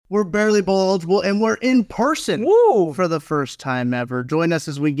We're barely bowl eligible, and we're in person for the first time ever. Join us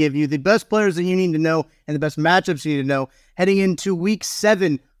as we give you the best players that you need to know and the best matchups you need to know heading into week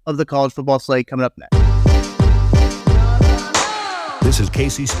 7 of the college football slate coming up next. This is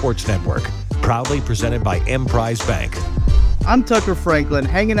KC Sports Network, proudly presented by Emprise Bank. I'm Tucker Franklin,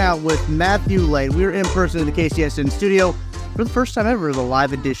 hanging out with Matthew Lane. We're in person in the KCSN studio for the first time ever, the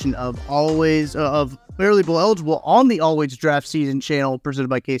live edition of Barely Bowl Eligible on the Always Draft Season channel presented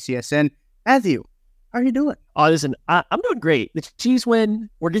by KCSN. Matthew, how are you doing? Oh, listen, I'm doing great. The Chiefs win.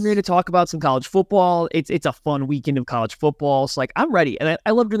 We're getting ready to talk about some college football. It's a fun weekend of college football. So, I'm ready. And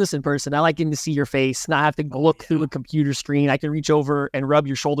I love doing this in person. I like getting to see your face, not have to look through a computer screen. I can reach over and rub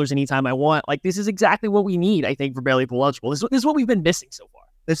your shoulders anytime I want. This is exactly what we need, I think, for Barely Bowl Eligible. This is what we've been missing so far.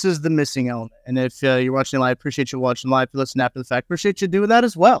 This is the missing element. And if you're watching live, appreciate you watching live. If you listen after the fact, appreciate you doing that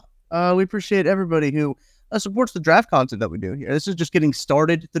as well. We appreciate everybody who supports the draft content that we do here. This is just getting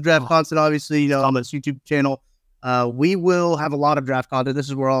started. The draft content, obviously, on this YouTube channel. We will have a lot of draft content. This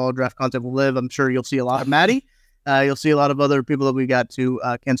is where all our draft content will live. I'm sure you'll see a lot of Maddie. You'll see a lot of other people that we got to.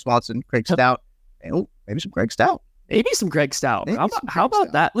 Ken Swanson, Craig Stout. And, maybe some Craig Stout. How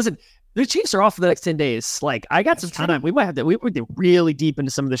about that? Listen, the Chiefs are off for the next 10 days. I got some time. We might get really deep into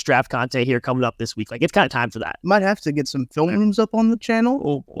some of this draft content here coming up this week. It's kind of time for that. Might have to get some film rooms up on the channel.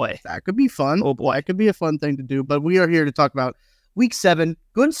 Oh, boy. That could be fun. Oh, boy. That could be a fun thing to do. But we are here to talk about week 7.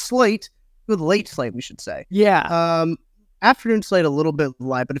 Good slate. Good late slate, we should say. Yeah. Afternoon slate a little bit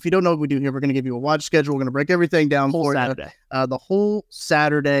light, but if you don't know what we do here, we're going to give you a watch schedule. We're going to break everything down for Saturday. The whole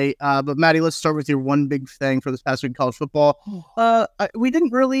Saturday. But Maddie, let's start with your one big thing for this past week in college football. We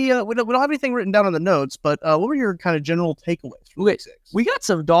didn't really, we don't have anything written down on the notes, but what were your kind of general takeaways from week 6? We got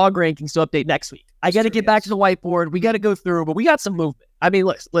some dog rankings to update next week. I got to get back to the whiteboard. We got to go through, but we got some movement.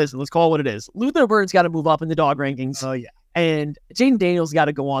 Listen, let's call it what it is. Luther Burns got to move up in the dog rankings. Oh, yeah. And Jaden Daniels got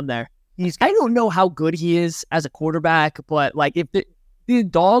to go on there. I don't know how good he is as a quarterback, but if the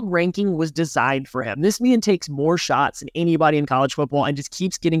dog ranking was designed for him. This man takes more shots than anybody in college football and just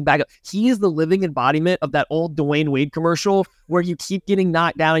keeps getting back up. He is the living embodiment of that old Dwayne Wade commercial where you keep getting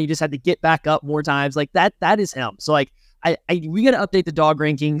knocked down and you just had to get back up more times. That is him. So we got to update the dog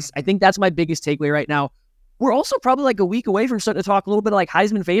rankings. I think that's my biggest takeaway right now. We're also probably a week away from starting to talk a little bit of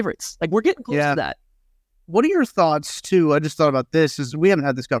Heisman favorites. We're getting close to that. What are your thoughts, too? I just thought about this. We haven't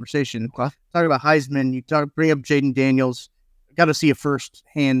had this conversation. Talking about Heisman, bring up Jaden Daniels. Got to see a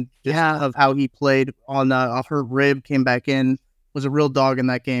first-hand of how he played on off her rib, came back in, was a real dog in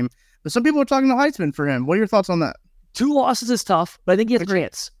that game. But some people are talking to Heisman for him. What are your thoughts on that? 2 losses is tough, but I think he has a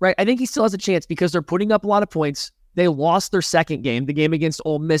chance, right? I think he still has a chance because they're putting up a lot of points. They lost their second game, the game against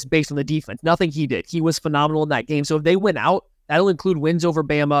Ole Miss, based on the defense. Nothing he did. He was phenomenal in that game. So if they win out, that'll include wins over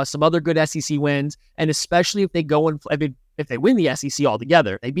Bama, some other good SEC wins, and especially if they go if they win the SEC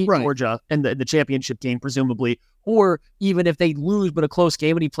altogether, they beat Georgia in the championship game, presumably, or even if they lose but a close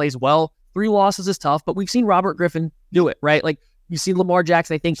game and he plays well, 3 losses is tough, but we've seen Robert Griffin do it, right? You've seen Lamar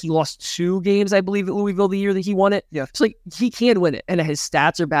Jackson. I think he lost 2 games, I believe, at Louisville the year that he won it. Yeah. So he can win it, and his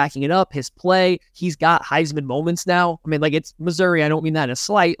stats are backing it up. His play, he's got Heisman moments now. It's Missouri. I don't mean that in a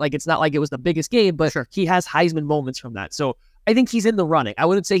slight. It's not like it was the biggest game, but he has Heisman moments from that. So I think he's in the running. I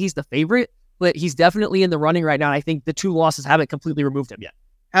wouldn't say he's the favorite, but he's definitely in the running right now. And I think the 2 losses haven't completely removed him yet.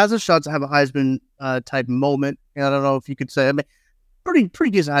 Has a shot to have a Heisman type moment. I don't know if you could say, pretty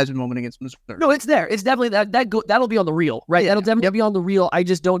decent Heisman moment against Missouri. No, it's there. It's definitely that'll be on the reel, right? That'll definitely be on the reel. I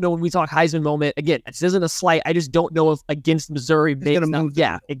just don't know when we talk Heisman moment. Again, this isn't a slight. I just don't know if against Missouri,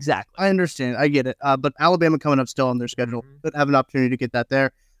 yeah, exactly. I understand. I get it. But Alabama coming up still on their schedule. Could have an opportunity to get that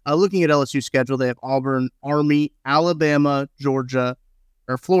there. Looking at LSU's schedule, they have Auburn, Army, Alabama, Georgia,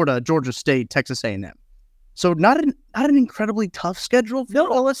 or Florida, Georgia State, Texas A&M. So not an incredibly tough schedule for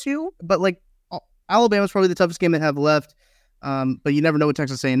LSU, but Alabama's probably the toughest game they have left. But you never know what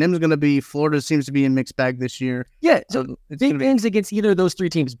Texas A&M is going to be. Florida seems to be a mixed bag this year. Yeah, so big games against either of those 3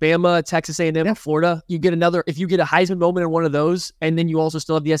 teams, Bama, Texas A&M, Florida. You get if you get a Heisman moment in one of those, and then you also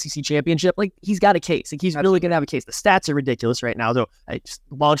still have the SEC championship, he's got a case. He's really going to have a case. The stats are ridiculous right now, though. I just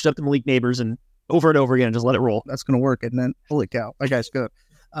launched up to Malik Neighbors and over again, and just let it roll. That's going to work, isn't it? Holy cow. That guy's good.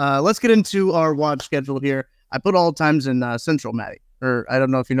 Let's get into our watch schedule here. I put all times in Central, Maddie. Or I don't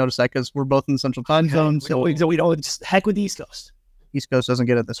know if you noticed that because we're both in the Central time zone. So we don't just heck with the East Coast. East Coast doesn't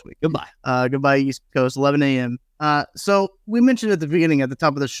get it this week. Goodbye. Goodbye, East Coast, 11 a.m. So we mentioned at the beginning, at the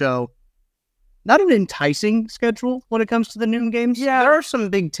top of the show, not an enticing schedule when it comes to the noon games. Yeah. There are some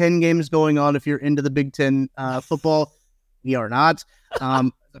Big Ten games going on if you're into the Big Ten football. We are not.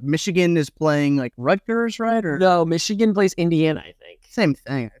 Michigan is playing Rutgers, right? Or no, Michigan plays Indiana, I think. Same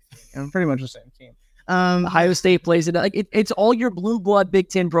thing. Pretty much the same team. Ohio State plays it. Like it's all your blue blood Big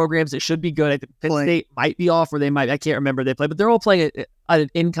Ten programs that should be good. I think Penn State might be off, or they might. I can't remember they play, but they're all playing an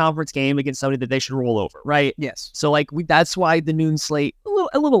in-conference game against somebody that they should roll over, right? Yes. So like that's why the noon slate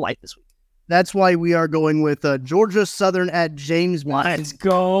a little light this week. That's why we are going with Georgia Southern at James Madison. Let's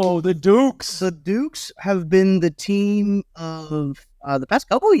go, the Dukes. The Dukes have been the team of the past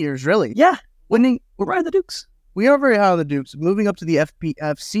couple of years, really. Yeah, Winning. we're riding the Dukes. We are very high on the Dukes, moving up to the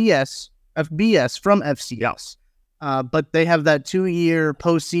FBS from FCS. But they have that 2-year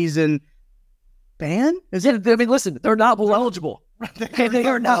postseason ban. Is it? I mean, listen, they're not bowl eligible. They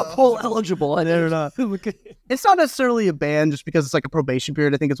are not bowl eligible. And they're not. It's not necessarily a ban just because it's like a probation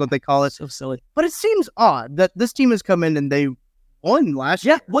period, I think is what they call it. So silly. But it seems odd that this team has come in and they won last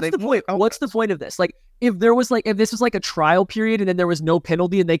year. Yeah, what's the point? What's the point of this? Like, if this was like a trial period and then there was no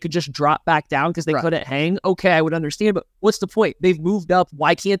penalty and they could just drop back down because they couldn't hang, okay, I would understand. But what's the point? They've moved up.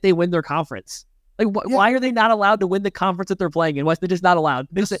 Why can't they win their conference? Like, why are they not allowed to win the conference that they're playing in? Why are they just not allowed?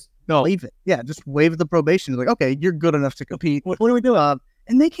 No, waive it. Yeah, just waive the probation. It's like, okay, you're good enough to compete. What are we doing?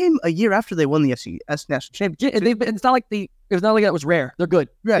 And they came a year after they won the FCS national championship. Yeah, it's not like that was rare. They're good.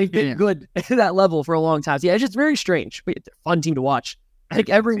 Right. They've been good at that level for a long time. So yeah, it's just very strange. But it's a fun team to watch. I think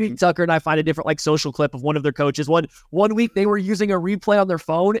every week Tucker and I find a different like social clip of one of their coaches. One week they were using a replay on their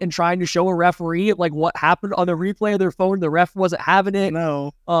phone and trying to show a referee like what happened on the replay of their phone. The ref wasn't having it.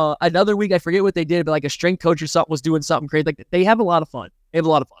 No. Another week I forget what they did, but like a strength coach or something was doing something crazy. Like they have a lot of fun. They have a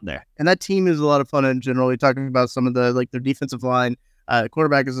lot of fun there. And that team is a lot of fun in general. You're talking about some of the like their defensive line.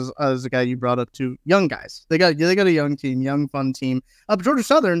 Quarterback is the guy you brought up too. Young guys. They got a young team, young fun team. Georgia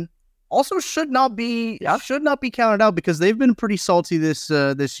Southern also should not be counted out because they've been pretty salty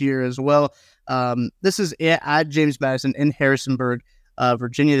this year as well. This is at James Madison in Harrisonburg,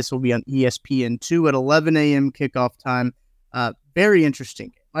 Virginia. This will be on ESPN2 at 11 a.m. kickoff time. Very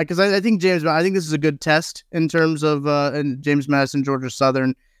interesting, because I think this is a good test in terms of in James Madison, Georgia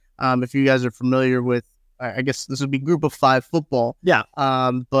Southern. If you guys are familiar with, I guess this would be Group of 5 football. Yeah.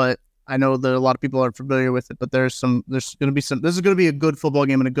 But I know that a lot of people aren't familiar with it, but this is going to be a good football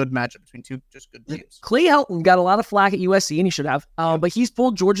game and a good matchup between two just good teams. Clay Helton got a lot of flack at USC, and he should have, but he's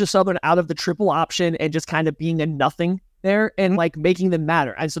pulled Georgia Southern out of the triple option and just kind of being a nothing there and like making them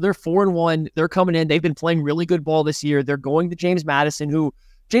matter. And so they're 4-1. They're coming in. They've been playing really good ball this year. They're going to James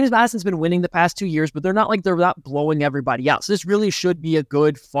Madison's been winning the past 2 years, but they're not blowing everybody out. So this really should be a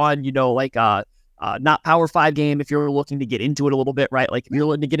good, fun, not Power 5 game if you're looking to get into it a little bit, right? Like if you're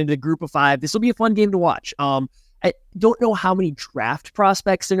looking to get into the Group of 5, this will be a fun game to watch. I don't know how many draft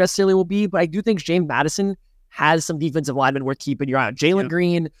prospects there necessarily will be, but I do think James Madison has some defensive linemen worth keeping your eye on. Jalen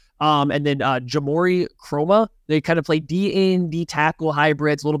Green, and then Jamori Chroma. They kind of play D tackle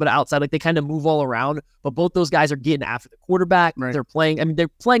hybrids, a little bit of outside. Like they kind of move all around, but both those guys are getting after the quarterback. Right. They're playing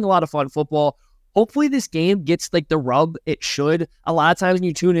a lot of fun football. Hopefully this game gets like the rub it should. A lot of times when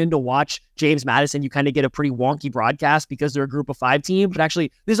you tune in to watch James Madison, you kind of get a pretty wonky broadcast because they're a Group of 5 team. But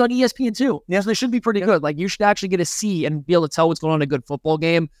actually, this is on ESPN too. Yeah, so they should be pretty good. Like you should actually get to see and be able to tell what's going on in a good football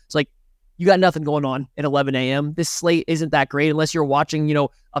game. It's like you got nothing going on at 11 a.m. This slate isn't that great unless you're watching,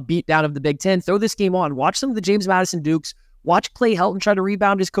 a beatdown of the Big Ten. Throw this game on. Watch some of the James Madison Dukes. Watch Clay Helton try to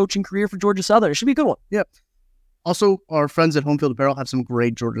rebound his coaching career for Georgia Southern. It should be a good one. Yep. Also, our friends at Home Field Apparel have some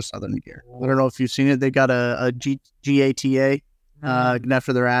great Georgia Southern gear. I don't know if you've seen it. They got a GATA,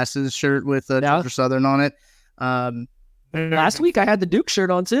 after their asses shirt with Georgia Southern on it. Last week I had the Duke shirt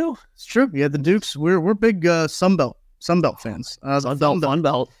on too. It's true. Yeah, the Dukes. We're big Sunbelt fans. Fun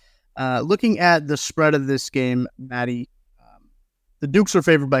belt. Looking at the spread of this game, Maddie, the Dukes are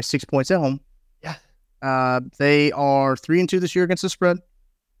favored by 6 points at home. Yeah. They are 3-2 this year against the spread.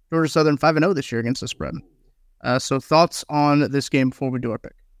 Georgia Southern 5-0 this year against the spread. So thoughts on this game before we do our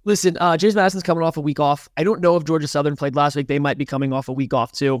pick? Listen, James Madison's coming off a week off. I don't know if Georgia Southern played last week. They might be coming off a week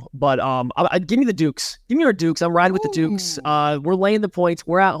off too. But give me the Dukes. Give me our Dukes. I'm riding with the Dukes. We're laying the points.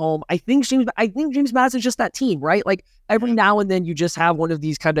 We're at home. I think James Madison's just that team, right? Like every now and then you just have one of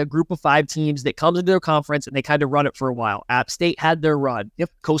these kind of Group of 5 teams that comes into their conference and they kind of run it for a while. App State had their run.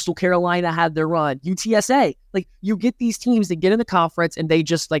 Yep. Coastal Carolina had their run. UTSA. Like you get these teams that get in the conference and they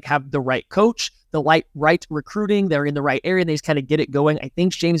just like have the right coach, the right recruiting. They're in the right area and they just kind of get it going. I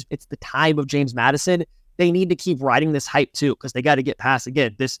think it's the time of James Madison. They need to keep riding this hype too, because they got to get past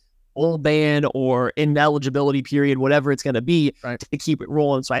again this old ban or ineligibility period, whatever it's going to be, to keep it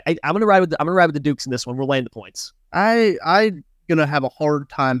rolling. So I'm going to ride with the Dukes in this one. We're laying the points. I'm going to have a hard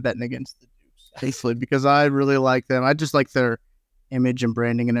time betting against the Dukes, basically, because I really like them. I just like their image and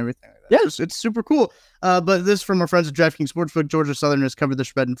branding and everything like that. Yeah. It's super cool. But this from our friends at DraftKings Sportsbook. Georgia Southern has covered the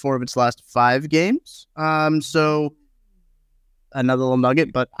spread in 4 of its last 5 games. So another little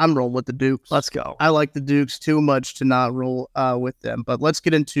nugget, but I'm rolling with the Dukes. Let's go. I like the Dukes too much to not roll with them. But let's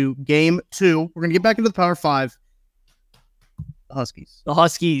get into game 2. We're going to get back into the Power 5. The Huskies. The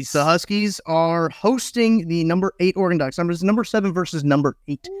Huskies. The Huskies are hosting the number 8 Oregon Ducks. Number 7 versus number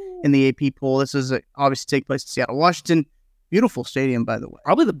 8 in the AP poll. This is obviously take place in Seattle, Washington. Beautiful stadium, by the way.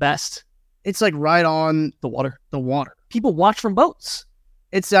 Probably the best. It's like right on The water. the water. People watch from boats.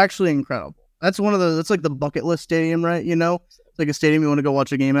 It's actually incredible. That's like the bucket list stadium, right? You know, it's like a stadium you want to go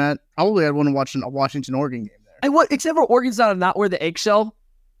watch a game at. Probably I'd want to watch a Washington Oregon game there. Except for Oregon's not wear the eggshell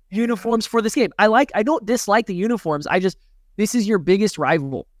uniforms for this game. I don't dislike the uniforms. This is your biggest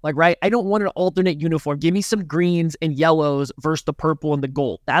rival. Like, right? I don't want an alternate uniform. Give me some greens and yellows versus the purple and the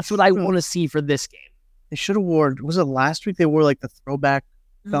gold. That's what I want to see for this game. They should have worn, was it last week they wore like the throwback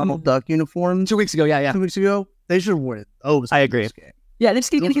Donald Duck uniforms? 2 weeks ago, yeah. 2 weeks ago? They should have worn it. Oh, I agree. Game. Yeah, they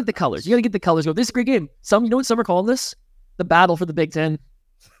just gotta get the colors. You gotta get the colors. This is a great game. You know what some are calling this? The battle for the Big Ten.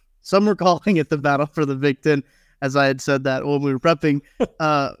 Some were calling it the battle for the Big Ten, as I had said that when we were prepping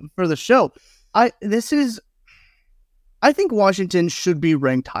for the show. I think Washington should be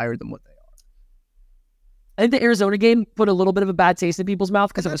ranked higher than what they are. I think the Arizona game put a little bit of a bad taste in people's mouth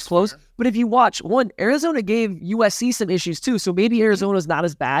because it was close. Fair. But if you watch, Arizona gave USC some issues too. So maybe Arizona's not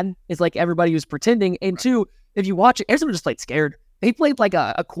as bad as like everybody was pretending. And two, if you watch it, Arizona just played scared. They played like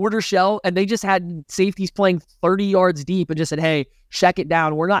a quarter shell, and they just had safeties playing 30 yards deep and just said, hey, check it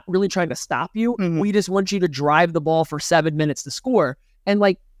down. We're not really trying to stop you. Mm-hmm. We just want you to drive the ball for 7 minutes to score. And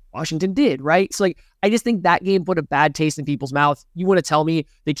like Washington did, right? So like, I just think that game put a bad taste in people's mouth. You want to tell me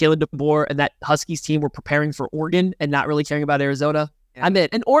that Kalen DeBoer and that Huskies team were preparing for Oregon and not really caring about Arizona? Yeah. I'm in.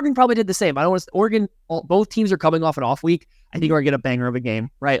 And Oregon probably did the same. I don't want to, Oregon, both teams are coming off an off week. I think we're going to get a banger of a game,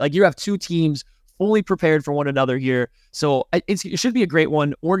 right? Like you have two teams fully prepared for one another here. So it should be a great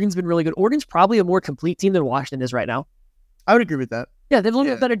one. Oregon's been really good. Oregon's probably a more complete team than Washington is right now. I would agree with that. Yeah, they have a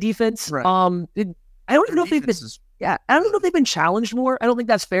little bit better defense. Right. I don't even know if they've been. Yeah, I don't know if they've been challenged more. I don't think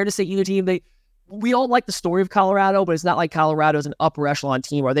that's fair to say either team. We all like the story of Colorado, but it's not like Colorado's an upper echelon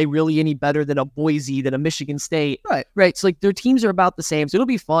team. Are they really any better than a Boise, than a Michigan State? Right. So like their teams are about the same. So it'll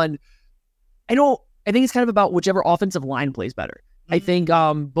be fun. I think it's kind of about whichever offensive line plays better. I think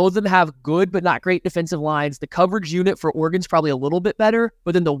both of them have good but not great defensive lines. The coverage unit for Oregon's probably a little bit better,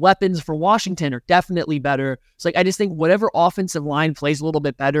 but then the weapons for Washington are definitely better. So like I just think whatever offensive line plays a little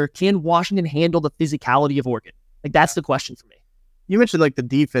bit better, can Washington handle the physicality of Oregon? Like that's the question for me. You mentioned like the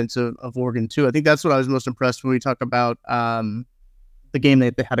defense of Oregon too. I think that's what I was most impressed when we talk about the game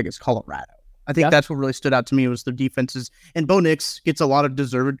that they had against Colorado. I think that's what really stood out to me was their defenses. And Bo Nix gets a lot of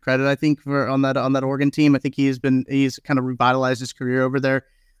deserved credit, I think, for on that Oregon team. I think he's kind of revitalized his career over there.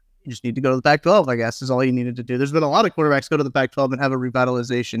 You just need to go to the Pac-12, I guess, is all you needed to do. There's been a lot of quarterbacks go to the Pac-12 and have a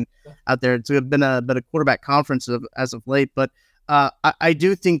revitalization out there. It's been a quarterback conference as of late, but I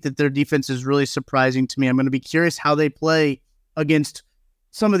do think that their defense is really surprising to me. I'm going to be curious how they play against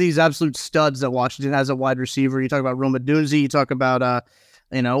some of these absolute studs that Washington has at wide receiver. You talk about Rome Odunze. You talk about,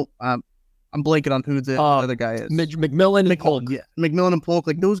 I'm blanking on who the other guy is. McMillan and Polk. Yeah, McMillan and Polk.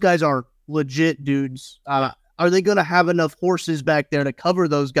 Like those guys are legit dudes. Are they going to have enough horses back there to cover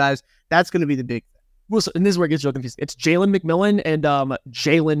those guys? That's going to be the big thing. Well, so, and this is where it gets real confusing. It's Jalen McMillan and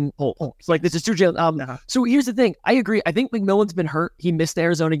Jalen Polk. It's like this is two Jalen. So here's the thing. I agree. I think McMillan's been hurt. He missed the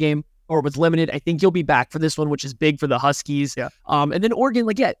Arizona game or was limited. I think he'll be back for this one, which is big for the Huskies. Yeah. And then Oregon,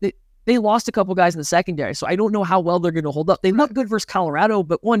 they lost a couple guys in the secondary, so I don't know how well they're going to hold up. They look good versus Colorado,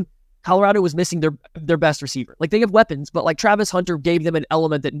 but Colorado was missing their best receiver. Like they have weapons, but like Travis Hunter gave them an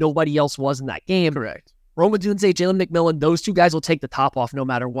element that nobody else was in that game. Correct. Rome Odunze, Jalen McMillan, those two guys will take the top off no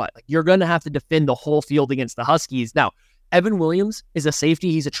matter what. Like you're going to have to defend the whole field against the Huskies. Now, Evan Williams is a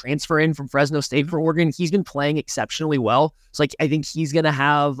safety. He's a transfer in from Fresno State for Oregon. He's been playing exceptionally well. So I think he's going to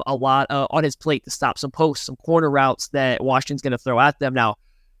have a lot on his plate to stop some posts, some corner routes that Washington's going to throw at them. Now,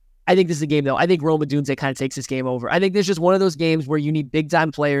 I think this is a game, though. I think Rome Odunze kind of takes this game over. I think this is just one of those games where you need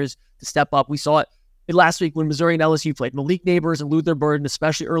big-time players to step up. We saw it last week when Missouri and LSU played. Malik Neighbors and Luther Burden,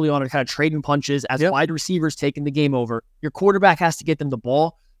 especially early on, are kind of trading punches as wide receivers taking the game over. Your quarterback has to get them the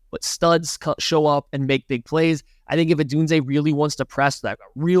ball, but studs show up and make big plays. I think if Odunze really wants to press that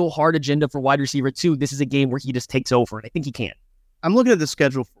real hard agenda for wide receiver 2, this is a game where he just takes over, and I think he can. I'm looking at the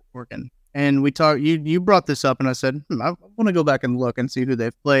schedule for Oregon, and we talked. You brought this up, and I said I want to go back and look and see who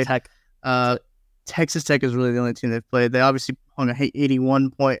they've played. Texas Tech is really the only team they've played. They obviously hung a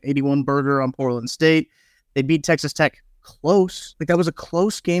 81 burger on Portland State. They beat Texas Tech close. Like that was a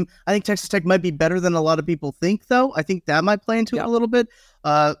close game. I think Texas Tech might be better than a lot of people think, though. I think that might play into it a little bit.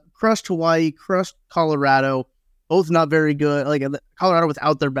 Crushed Hawaii, crushed Colorado. Both not very good. Like Colorado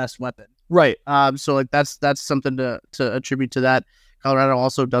without their best weapon. Right. So like that's something to attribute to that. Colorado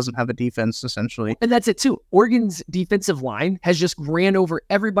also doesn't have a defense, essentially. And that's it, too. Oregon's defensive line has just ran over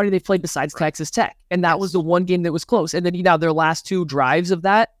everybody they've played besides Texas Tech. And that was the one game that was close. And then, their last 2 drives of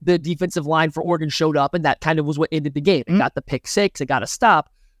that, the defensive line for Oregon showed up, and that kind of was what ended the game. It got the pick 6, it got a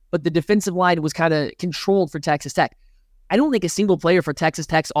stop, but the defensive line was kind of controlled for Texas Tech. I don't think a single player for Texas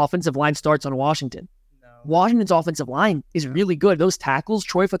Tech's offensive line starts on Washington. Washington's offensive line is really good. Those tackles,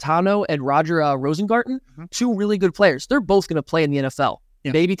 Troy Fatano and Roger Rosengarten, 2 really good players. They're both going to play in the NFL.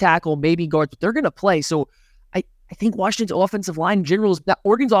 Yeah. Maybe tackle, maybe guard, but they're going to play. So I think Washington's offensive line in general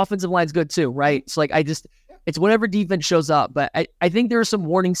Oregon's offensive line is good too, right? So it's whatever defense shows up. But I think there are some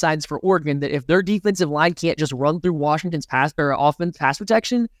warning signs for Oregon that if their defensive line can't just run through Washington's pass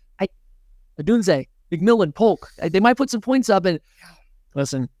protection, Odunze, McMillan, Polk, they might put some points up. And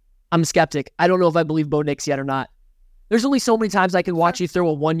listen, I'm a skeptic. I don't know if I believe Bo Nix yet or not. There's only so many times I can watch you throw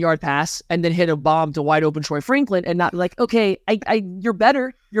a 1-yard pass and then hit a bomb to wide open Troy Franklin and not like, okay, you're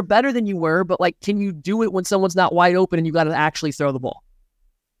better than you were, but can you do it when someone's not wide open and you got to actually throw the ball?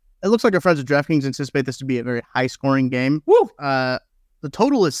 It looks like our friends at DraftKings anticipate this to be a very high-scoring game. Woo! The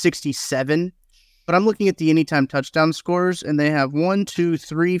total is 67, but I'm looking at the anytime touchdown scores, and they have 1, 2,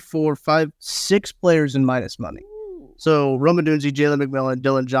 3, 4, 5, 6 players in minus money. So Rome Odunze, Jalen McMillan,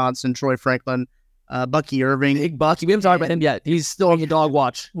 Dylan Johnson, Troy Franklin, Bucky Irving. Big Bucky. We haven't talked about him yet. He's still on the dog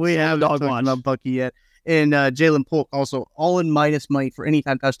watch. We haven't talked about Bucky yet. And Jalen Polk also all in minus money for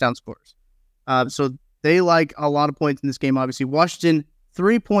anytime touchdown scores. So they like a lot of points in this game, obviously. Washington,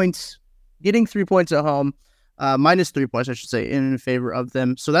 3 points, getting 3 points at home, minus 3 points, I should say, in favor of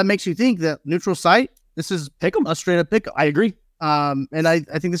them. So that makes you think that neutral site, this is a straight up pick 'em. I agree. And I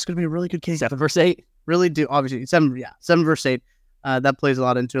think this is going to be a really good game. 7 versus 8. Really do. Obviously, 7 versus 8. That plays a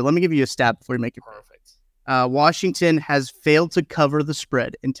lot into it. Let me give you a stat before you make it perfect. Washington has failed to cover the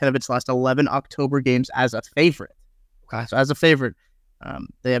spread in 10 of its last 11 October games as a favorite. Okay. So as a favorite,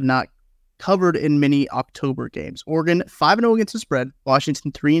 they have not covered in many October games. Oregon 5-0 against the spread.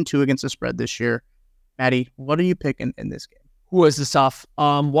 Washington 3-2 against the spread this year. Maddie, what are you picking in this game? This is tough.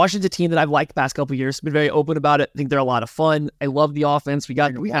 Washington's a team that I've liked the past couple of years. Been very open about it. I think they're a lot of fun. I love the offense. We've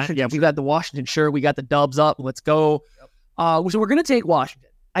got the Washington shirt. We got the Dubs up. Let's go. So we're going to take Washington.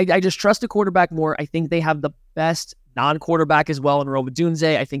 I just trust the quarterback more. I think they have the best non-quarterback as well in Rome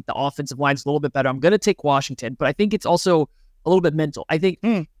Odunze. I think the offensive line's a little bit better. I'm going to take Washington, but I think it's also a little bit mental. I think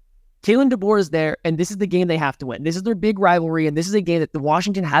Kalen DeBoer is there, and this is the game they have to win. This is their big rivalry, and this is a game that the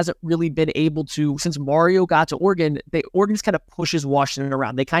Washington hasn't really been able to, since Mario got to Oregon, Oregon just kind of pushes Washington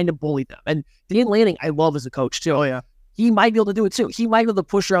around. They kind of bully them. And Dan Lanning, I love as a coach, too. Oh, yeah. He might be able to do it, too. He might be able to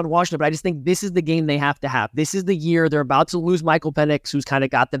push around Washington, but I just think this is the game they have to have. This is the year they're about to lose Michael Penix, who's kind of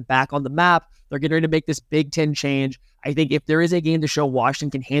got them back on the map. They're getting ready to make this Big Ten change. I think if there is a game to show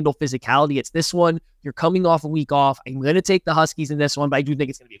Washington can handle physicality, it's this one. You're coming off a week off. I'm going to take the Huskies in this one, but I do think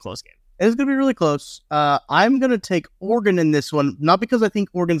it's going to be a close game. It's going to be really close. I'm going to take Oregon in this one, not because I think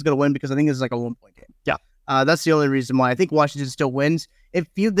Oregon's going to win, because I think this is like a 1-point game. Yeah. That's the only reason why. I think Washington still wins.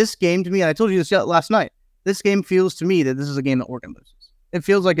 This game to me, and I told you this last night, this game feels to me that this is a game that Oregon loses. It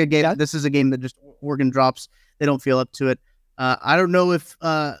feels like a game. Yeah. This is a game that just Oregon drops. They don't feel up to it. I don't know if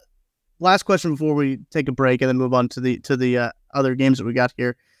last question before we take a break and then move on to the other games that we got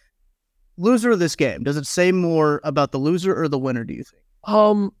here. Loser of this game, does it say more about the loser or the winner, do you think?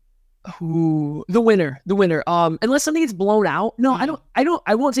 The winner. Unless something gets blown out. No,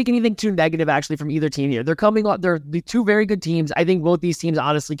 I won't take anything too negative actually from either team here. They're the two very good teams. I think both these teams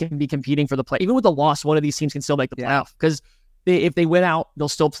honestly can be competing for the play. Even with the loss, one of these teams can still make the playoff because if they win out, they'll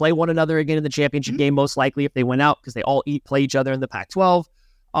still play one another again in the championship game, most likely if they win out, because they all play each other in the Pac-12.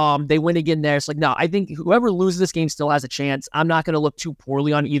 They win again there. It's like, no, I think whoever loses this game still has a chance. I'm not going to look too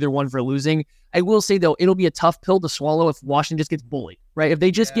poorly on either one for losing. I will say, though, it'll be a tough pill to swallow if Washington just gets bullied, right? If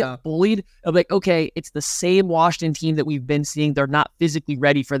they just get bullied, I'm like, okay, it's the same Washington team that we've been seeing. They're not physically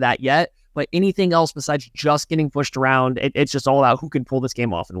ready for that yet. But anything else besides just getting pushed around, it's just all out who can pull this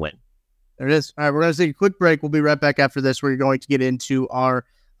game off and win. There it is. All right, we're going to take a quick break. We'll be right back after this. We're going to get into our,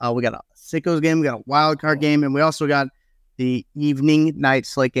 we got a Sickos game, we got a wild card game, and we also got the evening night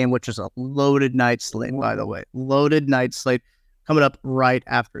slate game, which is a loaded night slate, by the way. Loaded night slate coming up right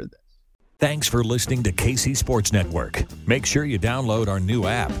after this. Thanks for listening to KC Sports Network. Make sure you download our new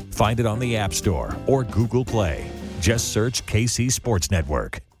app. Find it on the App Store or Google Play. Just search KC Sports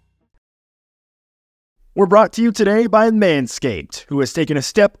Network. We're brought to you today by Manscaped, who has taken a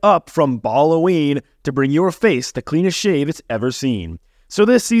step up from Balloween to bring your face the cleanest shave it's ever seen. So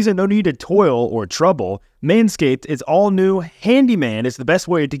this season, no need to toil or trouble. Manscaped is all new. Handyman is the best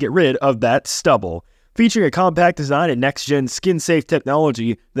way to get rid of that stubble. Featuring a compact design and next-gen skin-safe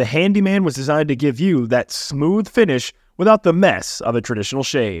technology, the Handyman was designed to give you that smooth finish without the mess of a traditional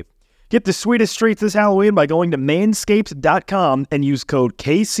shave. Get the sweetest treats this Halloween by going to manscaped.com and use code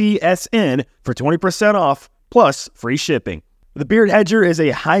KCSN for 20% off plus free shipping. The Beard Hedger is a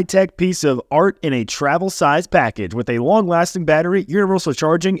high-tech piece of art in a travel-size package with a long-lasting battery, universal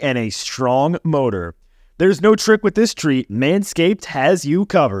charging, and a strong motor. There's no trick with this treat. Manscaped has you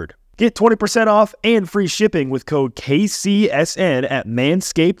covered. Get 20% off and free shipping with code KCSN at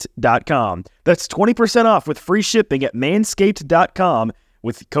manscaped.com. That's 20% off with free shipping at manscaped.com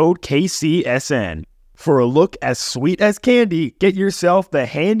with code KCSN. For a look as sweet as candy, get yourself the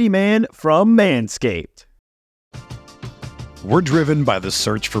Handyman from Manscaped. We're driven by the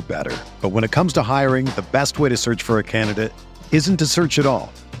search for better. But when it comes to hiring, the best way to search for a candidate isn't to search at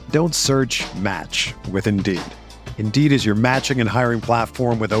all. Don't search, match with Indeed. Indeed is your matching and hiring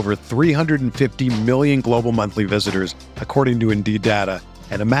platform with over 350 million global monthly visitors, according to Indeed data,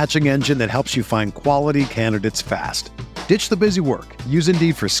 and a matching engine that helps you find quality candidates fast. Ditch the busy work. Use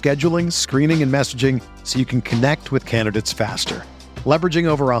Indeed for scheduling, screening, and messaging so you can connect with candidates faster. Leveraging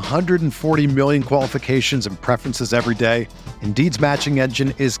over 140 million qualifications and preferences every day, Indeed's matching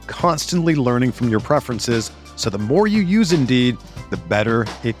engine is constantly learning from your preferences, so the more you use Indeed, the better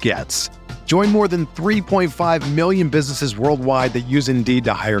it gets. Join more than 3.5 million businesses worldwide that use Indeed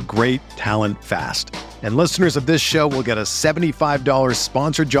to hire great talent fast. And listeners of this show will get a $75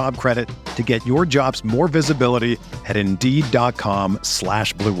 sponsored job credit to get your jobs more visibility at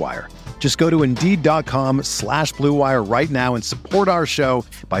Indeed.com/Blue Wire. Just go to Indeed.com/Blue Wire right now and support our show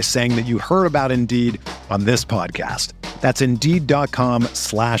by saying that you heard about Indeed on this podcast. That's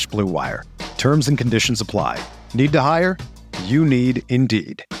Indeed.com/Blue Wire. Terms and conditions apply. Need to hire? You need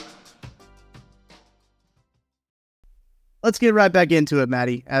Indeed. Let's get right back into it,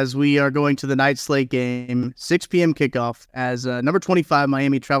 Maddie, as we are going to the night slate game, 6 p.m. kickoff, as number 25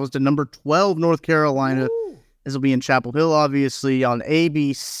 Miami travels to number 12 North Carolina. Ooh. This will be in Chapel Hill, obviously, on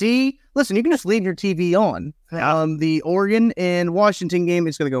ABC. Listen, you can just leave your TV on. The Oregon and Washington game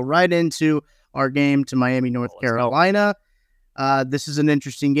is going to go right into our game to Miami, North Carolina. This is an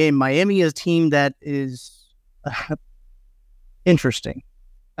interesting game. Miami is a team that is interesting.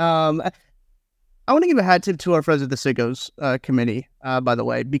 I want to give a hat tip to our friends at the Sickos committee, by the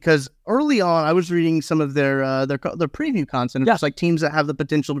way, because early on I was reading some of their preview content. It's like teams that have the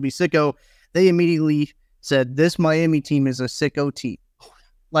potential to be sicko. They immediately said this Miami team is a sicko team.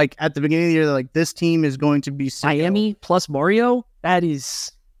 Like at the beginning of the year, they're like, this team is going to be sicko. Miami plus Mario. That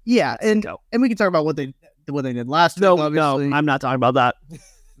is and we can talk about what they did last week. No, I'm not talking about that.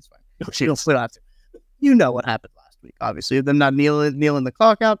 That's fine. You don't have to. You know what happened last week. Obviously, them not kneeling the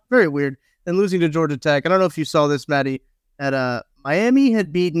clock out. Very weird. And losing to Georgia Tech. I don't know if you saw this, Maddie, that Miami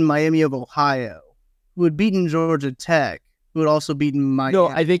had beaten Miami of Ohio, who had beaten Georgia Tech, who had also beaten Miami. No,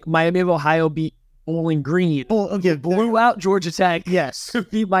 I think Miami of Ohio beat Bowling Green. Blew out Georgia Tech. Yes. To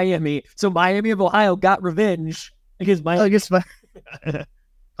beat Miami. So Miami of Ohio got revenge against Miami.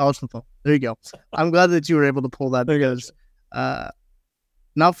 College football. There you go. I'm glad that you were able to pull that because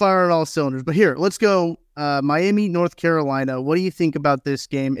not firing all cylinders. But here, let's go. Miami, North Carolina. What do you think about this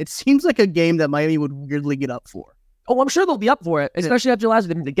game? It seems like a game that Miami would weirdly get up for. Oh, I'm sure they'll be up for it, especially after last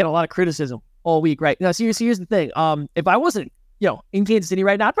week. They get a lot of criticism all week, right? Now, here's the thing. If I wasn't, in Kansas City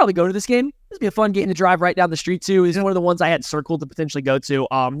right now, I'd probably go to this game. This would be a fun game to drive right down the street to. This is one of the ones I had circled to potentially go to.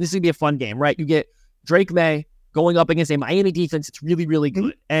 This is going to be a fun game, right? You get Drake May going up against a Miami defense. It's really, really good.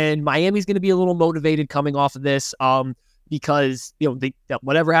 Mm-hmm. And Miami's going to be a little motivated coming off of this because,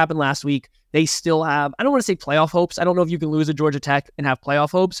 whatever happened last week, they still have, I don't want to say playoff hopes. I don't know if you can lose at Georgia Tech and have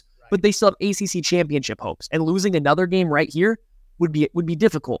playoff hopes, but they still have ACC championship hopes. And losing another game right here would be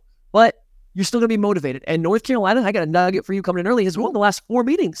difficult. But you're still going to be motivated. And North Carolina, I got a nugget for you coming in early, has won the last 4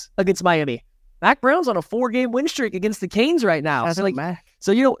 meetings against Miami. Mac Brown's on a 4-game win streak against the Canes right now. So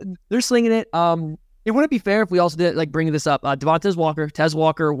they're slinging it. It wouldn't be fair if we also did bring this up. Tez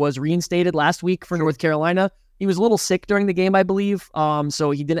Walker was reinstated last week for North Carolina. He was a little sick during the game, I believe.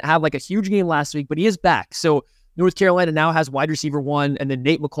 So he didn't have a huge game last week, but he is back. So North Carolina now has wide receiver 1 and then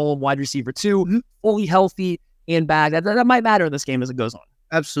Nate McCollum, wide receiver 2, fully healthy and back. That might matter in this game as it goes on.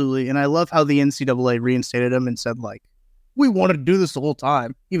 Absolutely. And I love how the NCAA reinstated him and said, we wanted to do this the whole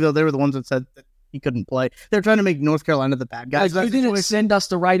time, even though they were the ones that said that he couldn't play. They're trying to make North Carolina the bad guys. You didn't send us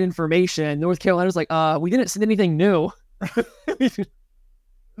the right information. North Carolina's we didn't send anything new.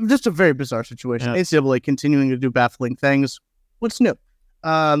 Just a very bizarre situation. Yeah. NCAA continuing to do baffling things. What's new?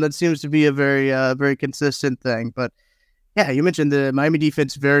 That seems to be a very, very consistent thing. But yeah, you mentioned the Miami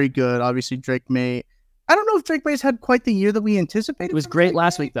defense, very good. Obviously, Drake May. I don't know if Drake May's had quite the year that we anticipated. It was great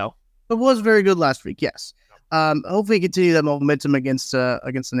last week, though. but was very good last week. Yes. Hopefully continue that momentum against an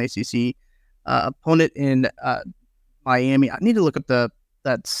ACC opponent in Miami. I need to look up the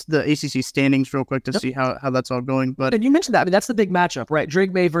ACC standings real quick to see how that's all going. But and you mentioned that. I mean, that's the big matchup, right?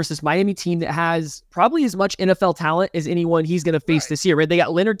 Drake May versus Miami team that has probably as much NFL talent as anyone he's going to face this year, right? They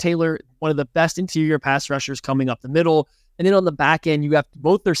got Leonard Taylor, one of the best interior pass rushers coming up the middle. And then on the back end, you have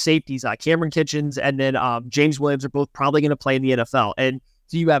both their safeties, Cameron Kitchens and then James Williams are both probably going to play in the NFL. And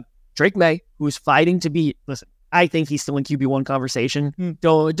so you have Drake May, who's fighting to be, listen, I think he's still in QB1 conversation.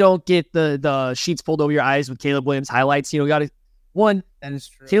 Don't get the sheets pulled over your eyes with Caleb Williams highlights. You got to, one, that is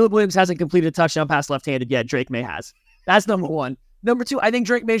true. Caleb Williams hasn't completed a touchdown pass left-handed yet. Drake May has. That's number one. Number two, I think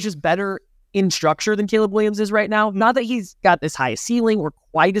Drake May is just better in structure than Caleb Williams is right now. Not that he's got this high ceiling or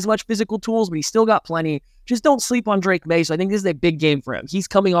quite as much physical tools, but he's still got plenty. Just don't sleep on Drake May. So I think this is a big game for him. He's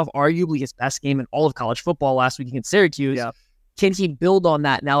coming off arguably his best game in all of college football last week against Syracuse. Yeah. Can he build on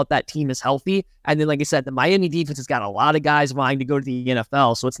that now that team is healthy? And then, like I said, the Miami defense has got a lot of guys vying to go to the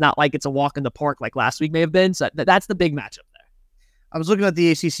NFL. So it's not like it's a walk in the park like last week may have been. So that's the big matchup there. I was looking at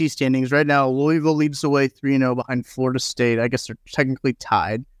the ACC standings right now. Louisville leads the way 3-0 behind Florida State. I guess they're technically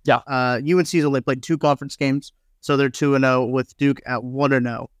tied. Yeah. UNC's only played 2 conference games, so they're 2-0 with Duke at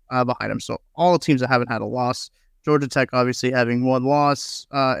 1-0 behind them. So all the teams that haven't had a loss. Georgia Tech obviously having 1 loss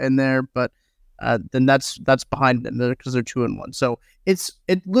in there, but then that's behind them because they're 2-1. So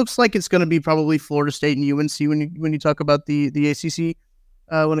it looks like it's going to be probably Florida State and UNC when you talk about the ACC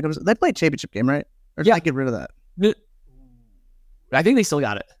when it comes. They play a championship game, right? Or did they get rid of that? I think they still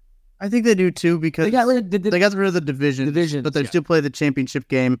got it. I think they do too because they got rid of the division, but they still play the championship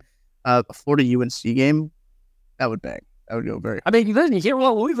game. Florida UNC game, that would bang. That would go very. I mean, you can't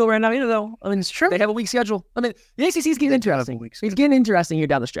roll Louisville right now either, though. I mean, it's true. They have a weak schedule. I mean, the ACC is getting interesting. It's getting interesting here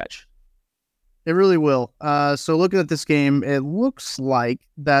down the stretch. It really will. So looking at this game, it looks like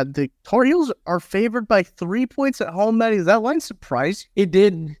that the Tar Heels are favored by 3 points at home. Maddie, does that line surprise you? It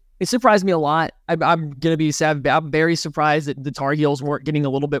did. It surprised me a lot. I'm going to be sad. I'm very surprised that the Tar Heels weren't getting a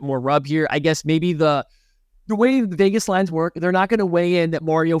little bit more rub here. I guess maybe the way the Vegas lines work, they're not going to weigh in that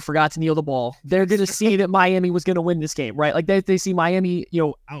Mario forgot to kneel the ball. They're going to see that Miami was going to win this game, right? Like they see Miami,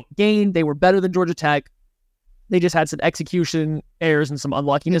 outgained. They were better than Georgia Tech. They just had some execution errors and some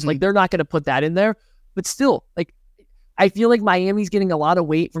unluckiness. Like they're not going to put that in there. But still, like I feel like Miami's getting a lot of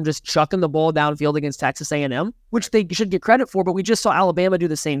weight from just chucking the ball downfield against Texas A&M, which they should get credit for, but we just saw Alabama do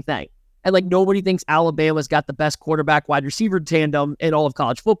the same thing. And like nobody thinks Alabama's got the best quarterback wide receiver tandem in all of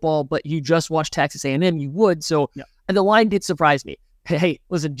college football, but you just watched Texas A&M, you would. So, And the line did surprise me. Hey,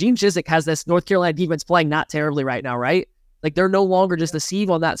 listen, Gene Chizik has this North Carolina defense playing not terribly right now, right? Like they're no longer just the sieve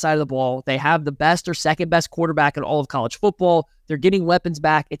on that side of the ball. They have the best or second best quarterback in all of college football. They're getting weapons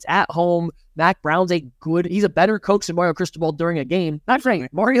back. It's at home. Mac Brown's he's a better coach than Mario Cristobal during a game. Not great.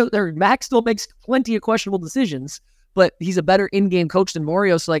 Mac still makes plenty of questionable decisions, but he's a better in-game coach than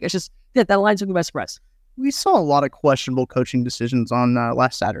Mario. So like, it's just, that line took me by surprise. We saw a lot of questionable coaching decisions on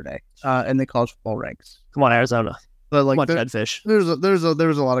last Saturday in the college football ranks. Come on, Arizona. But like Redfish.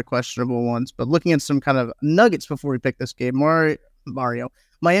 There's a lot of questionable ones. But looking at some kind of nuggets before we pick this game, Mario,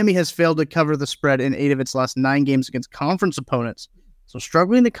 Miami has failed to cover the spread in 8 of its last 9 games against conference opponents. So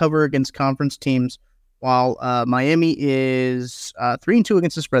struggling to cover against conference teams, while Miami is 3-2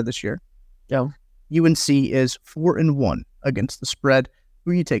 against the spread this year. Yeah. UNC is 4-1 against the spread.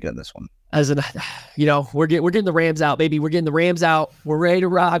 Who are you taking on this one? We're getting the Rams out, baby. We're getting the Rams out. We're ready to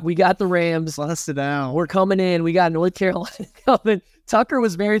rock. We got the Rams. Let's sit down. We're coming in. We got North Carolina coming. Tucker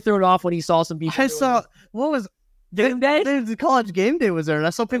was very thrown off when he saw some people. What was game day? The college game day was there, and I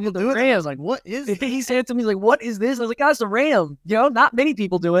saw people do it. I was like, "What is?" He said to me, "He's like, what is this?" I was like, "That's the Ram." Not many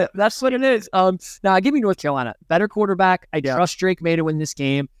people do it. That's what it is. Now give me North Carolina, better quarterback. I trust Drake May to win this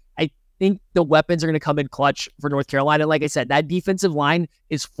game. I think the weapons are going to come in clutch for North Carolina. Like I said, that defensive line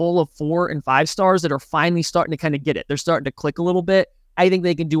is full of 4 and 5 stars that are finally starting to kind of get it. They're starting to click a little bit. I think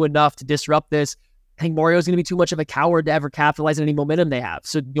they can do enough to disrupt this. I think Mario's going to be too much of a coward to ever capitalize on any momentum they have.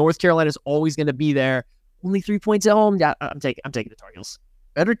 So North Carolina is always going to be there. Only 3 points at home. Yeah, I'm taking the Tar Heels.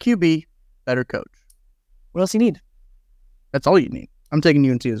 Better QB, better coach. What else you need? That's all you need. I'm taking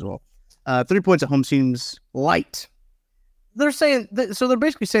UNC as well. 3 points at home seems light. They're saying so. They're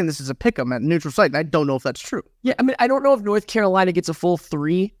basically saying this is a pick'em at neutral site, and I don't know if that's true. Yeah, I mean, I don't know if North Carolina gets a full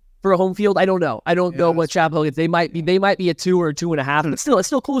 3 for a home field. I don't know. I don't know what Chapel gets. They might be a 2 or a 2.5, but still, it's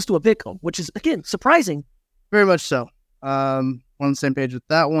still close to a pick'em, which is again surprising. Very much so. On the same page with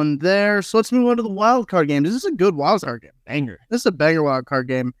that one there. So let's move on to the wild card games. This is a good wild card game. Banger. This is a banger wild card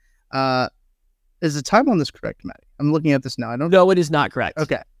game. Is the time on this correct, Matty? I'm looking at this now. No, it is not correct.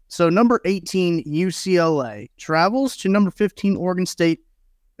 Okay. So number 18, UCLA, travels to number 15, Oregon State.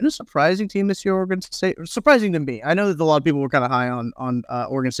 been a surprising team this year, Oregon State. Surprising to me. I know that a lot of people were kind of high on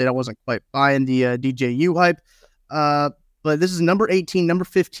Oregon State. I wasn't quite buying the DJU hype. But this is number 18, number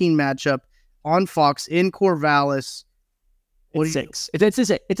 15 matchup on Fox in Corvallis. It's 6. It's at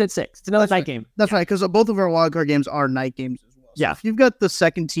 6. It's another night game. That's right, because both of our wildcard games are night games as well. So Yeah. if you've got the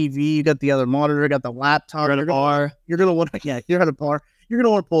second TV, you got the other monitor, you got the laptop, You're at a bar. you're gonna want to you're at a bar. You're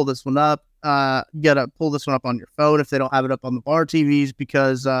gonna want to pull this one up. You gotta pull this one up on your phone if they don't have it up on the bar TVs,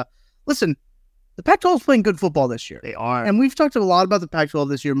 because listen, the Pac-12 is playing good football this year. They are. And we've talked a lot about the Pac-12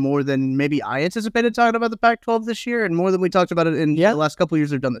 this year, more than maybe I anticipated talking about the Pac-12 this year, and more than we talked about it in the last couple of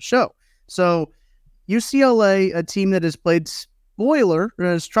years we've done the show. So UCLA, a team that has played spoiler, or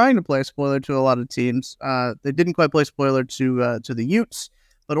is trying to play spoiler to a lot of teams. They didn't quite play spoiler to the Utes,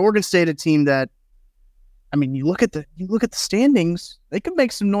 but Oregon State, a team that, I mean, you look at the standings, they could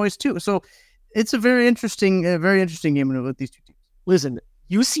make some noise too. So it's a very interesting game with these two teams. Listen,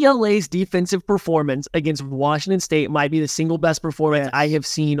 UCLA's defensive performance against Washington State might be the single best performance I have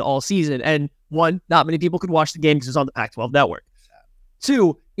seen all season. And one, not many people could watch the game because it's on the Pac-12 network.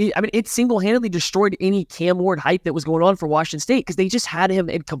 Two, it single-handedly destroyed any Cam Ward hype that was going on for Washington State because they just had him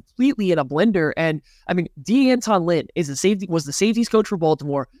completely in a blender. And DeAnton Lynn was the safeties coach for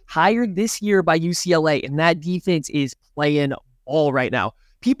Baltimore, hired this year by UCLA, and that defense is playing all right now.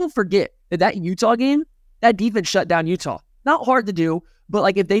 People forget that Utah game, that defense shut down Utah. Not hard to do, but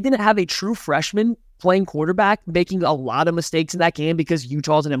like if they didn't have a true freshman playing quarterback, making a lot of mistakes in that game because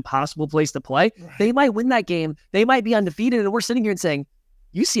Utah's an impossible place to play, they might win that game. They might be undefeated, and we're sitting here and saying,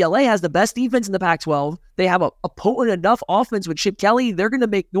 UCLA has the best defense in the Pac-12. They have a potent enough offense with Chip Kelly. They're going to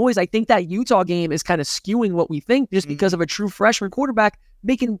make noise. I think that Utah game is kind of skewing what we think just because of a true freshman quarterback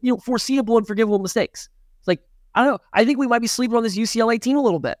making foreseeable and forgivable mistakes. It's like, I don't know. I think we might be sleeping on this UCLA team a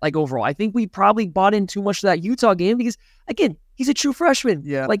little bit, like overall. I think we probably bought in too much to that Utah game because, again, he's a true freshman.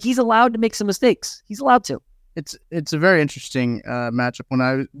 Yeah. Like, he's allowed to make some mistakes. He's allowed to. It's a very interesting matchup. When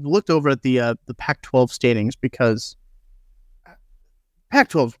I looked over at the Pac-12 standings, because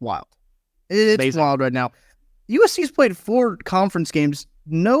Pac-12 is wild. It's Amazing. wild right now. USC's played 4 conference games.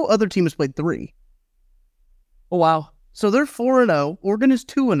 No other team has played 3. Oh, wow. So they're 4-0. Oregon is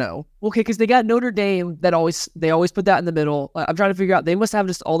 2-0. Okay, because they got Notre Dame they always put that in the middle. I'm trying to figure out, they must have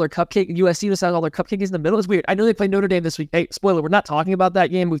just all their cupcake. USC must have all their cupcakes in the middle. It's weird. I know they played Notre Dame this week. Hey, spoiler, we're not talking about that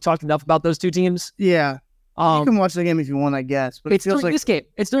game. We've talked enough about those two teams. Yeah. You can watch the game if you want, I guess. But It's during this game.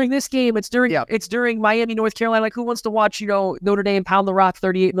 It's during this game. It's during Miami, North Carolina. Like, who wants to watch, Notre Dame pound the rock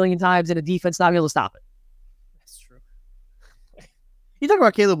 38 million times and a defense not be able to stop it? That's true. You talk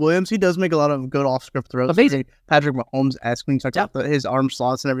about Caleb Williams. He does make a lot of good off-script throws. Amazing. Patrick Mahomes-esque when you talk about his arm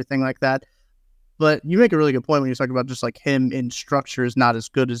slots and everything like that. But you make a really good point when you talk about just like him in structure is not as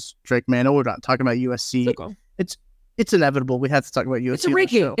good as Drake May. I know we're not talking about USC. It's inevitable. We have to talk about USC. It's a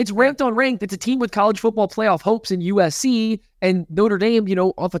ranked game. It's ranked on ranked. It's a team with college football playoff hopes in USC and Notre Dame,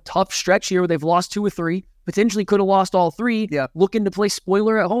 off a tough stretch here where they've lost 2 or 3, potentially could have lost all 3. Yeah. Looking to play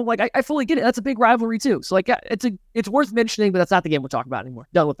spoiler at home. Like, I fully get it. That's a big rivalry too. So like, it's worth mentioning, but that's not the game we're talking about anymore.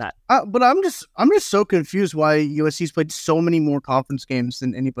 Done with that. But I'm just so confused why USC's played so many more conference games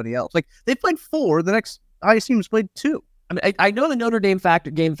than anybody else. Like, they played 4. The next highest team has played 2. I know the Notre Dame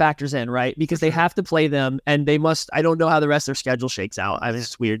game factors in, right? Because they have to play them, and they must. I don't know how the rest of their schedule shakes out.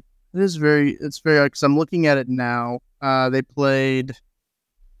 It's weird. It's very because I'm looking at it now. They played.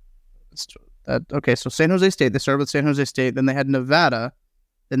 Okay, so San Jose State. They started with San Jose State. Then they had Nevada.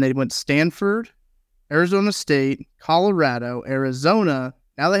 Then they went Stanford, Arizona State, Colorado, Arizona.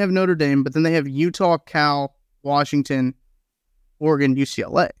 Now they have Notre Dame, but then they have Utah, Cal, Washington, Oregon,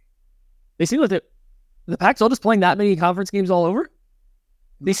 UCLA. They seem like the Pac-12 just playing that many conference games all over.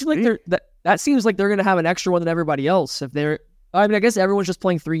 They seem like that seems like they're going to have an extra one than everybody else. I guess everyone's just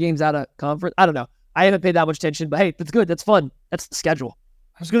playing 3 games out of conference. I don't know. I haven't paid that much attention, but hey, that's good. That's fun. That's the schedule.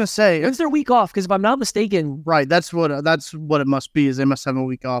 I was going to say, it's their week off because if I'm not mistaken, right? That's what it must be. Is they must have a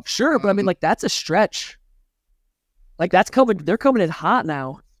week off. Sure, but that's a stretch. Like that's coming. They're coming in hot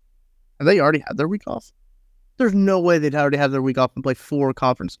now. Have they already had their week off? There's no way they'd already have their week off and play 4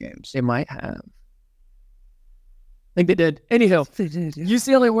 conference games. They might have. I think they did. Anyhow, They did, yeah.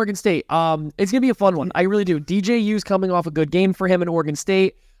 UCLA, Oregon State. It's gonna be a fun one. I really do. DJU's coming off a good game for him in Oregon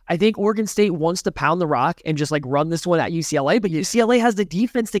State. I think Oregon State wants to pound the rock and just like run this one at UCLA, but UCLA has the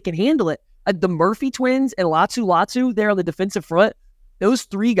defense that can handle it. The Murphy twins and Latu there on the defensive front. Those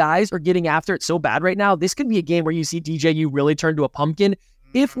 3 guys are getting after it so bad right now. This could be a game where you see DJU really turn to a pumpkin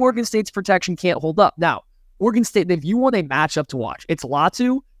if Oregon State's protection can't hold up. Now, Oregon State, if you want a matchup to watch, it's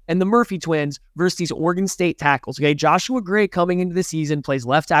Latu and the Murphy twins versus these Oregon State tackles. Okay, Joshua Gray coming into the season plays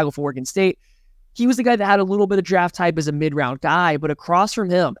left tackle for Oregon State. he was the guy that had a little bit of draft type as a mid-round guy, but across from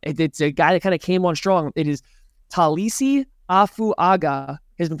him, it's a guy that kind of came on strong. It is Talisi Afuaga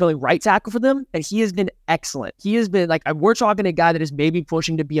has been playing right tackle for them, and he has been excellent. He has been we're talking a guy that is maybe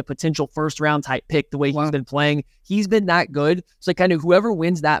pushing to be a potential first-round type pick the way he's been playing. He's been that good. So kind of whoever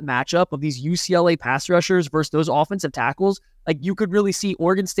wins that matchup of these UCLA pass rushers versus those offensive tackles, you could really see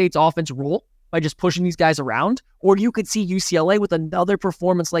Oregon State's offense roll by just pushing these guys around, or you could see UCLA with another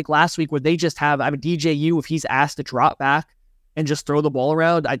performance like last week where they just have, DJU, if he's asked to drop back and just throw the ball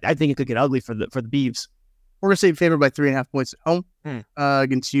around, I think it could get ugly for the Beavs. Oregon State favored by 3.5 points at home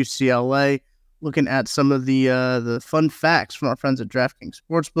against UCLA. Looking at some of the fun facts from our friends at DraftKings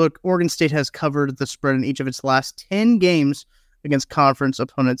Sportsbook, Oregon State has covered the spread in each of its last 10 games against conference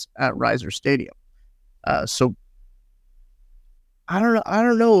opponents at Riser Stadium. So I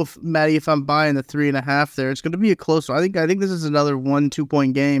don't know if Maddie, if I'm buying the 3.5 there, it's going to be a close one. I think this is another 1-2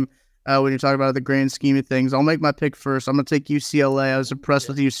 point game when you're talking about the grand scheme of things. I'll make my pick first. I'm going to take UCLA. I was impressed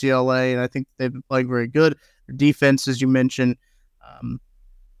with UCLA, and I think they've been playing very good. Their defense, as you mentioned,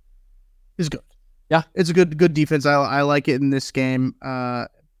 is good. Yeah, it's a good defense. I like it in this game,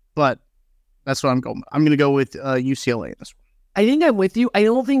 but that's what I'm going. I'm going to go with UCLA in this one. I think I'm with you. I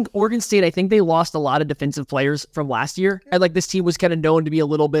don't think Oregon State, I think they lost a lot of defensive players from last year. And this team was kind of known to be a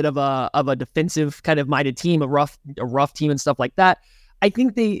little bit of a defensive kind of minded team, a rough team and stuff like that. I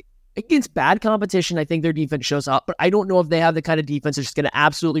think against bad competition, I think their defense shows up, but I don't know if they have the kind of defense that's just going to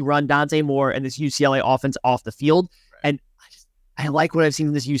absolutely run Dante Moore and this UCLA offense off the field. Right. And I like what I've seen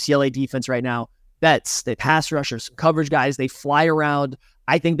in this UCLA defense right now. Vets, they pass rushers, coverage guys, they fly around.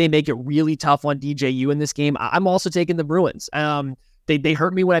 I think they make it really tough on DJU in this game. I'm also taking the Bruins. They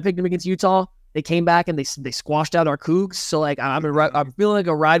hurt me when I picked them against Utah. They came back and they squashed out our Cougs. So I'm feeling like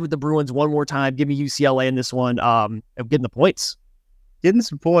a ride with the Bruins one more time. Give me UCLA in this one. I'm getting the points. Getting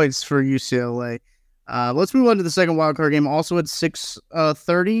some points for UCLA. Let's move on to the second wildcard game. Also at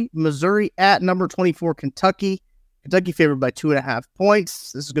 6:30, Missouri at number 24 Kentucky. Kentucky favored by 2.5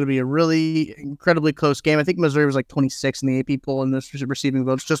 points. This is going to be a really incredibly close game. I think Missouri was 26 in the AP poll in this receiving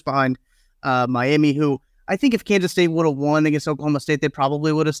votes, just behind Miami, who I think if Kansas State would have won against Oklahoma State, they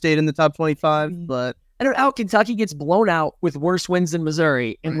probably would have stayed in the top 25. But I don't know how Kentucky gets blown out with worse wins than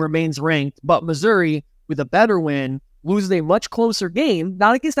Missouri and remains ranked, but Missouri, with a better win, loses a much closer game,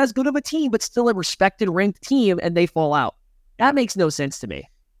 not against as good of a team, but still a respected ranked team, and they fall out. That makes no sense to me.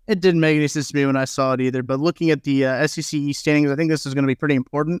 It didn't make any sense to me when I saw it either. But looking at the SEC East standings, I think this is going to be pretty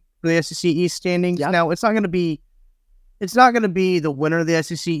important for the SEC East standings. Yep. Now, it's not going to be the winner of the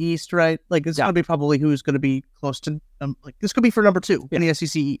SEC East, right? It's going to be probably who's going to be close to. This could be for number 2 in the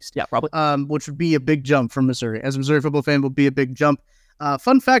SEC East. Yeah, probably. Which would be a big jump from Missouri. As a Missouri football fan, will be a big jump.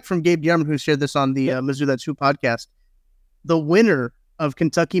 Fun fact from Gabe Yarman, who shared this on the Mizzou That's Who podcast: the winner of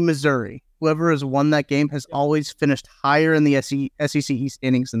Kentucky Missouri, whoever has won that game, has always finished higher in the SEC East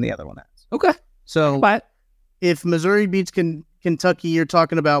innings than the other one has. Okay. So if Missouri beats Kentucky, you're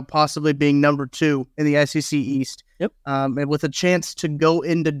talking about possibly being number 2 in the SEC East. Yep. And with a chance to go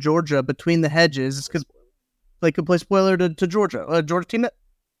into Georgia between the hedges, because they could play spoiler to Georgia. A Georgia team that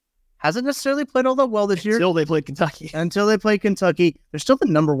hasn't necessarily played all that well this year. Until they played Kentucky. They're still the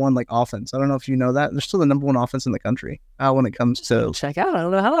number 1 offense. I don't know if you know that. They're still the number 1 offense in the country when it comes to... Check out. I don't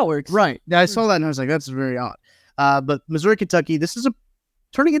know how that works. Right. Yeah, I saw that and I was like, that's very odd. But Missouri, Kentucky, this is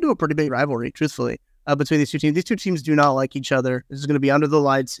turning into a pretty big rivalry, truthfully, between these two teams. These two teams do not like each other. This is going to be under the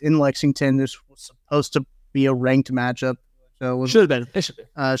lights in Lexington. This was supposed to be a ranked matchup. So should have been. It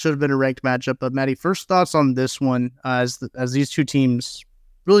should have been a ranked matchup. But Maddie, first thoughts on this one as these two teams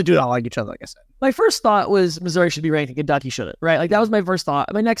really do not like each other, like I said. My first thought was Missouri should be ranked and Kentucky shouldn't, right? That was my first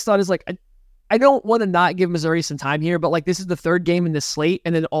thought. My next thought is I don't want to not give Missouri some time here, but this is the third game in this slate.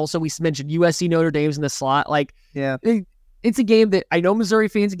 And then also we mentioned USC Notre Dame's in the slot. It's a game that I know Missouri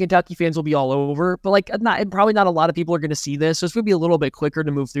fans and Kentucky fans will be all over, but probably not a lot of people are going to see this. So it's going to be a little bit quicker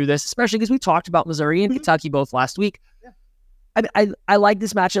to move through this, especially because we talked about Missouri and Kentucky both last week. Yeah. I like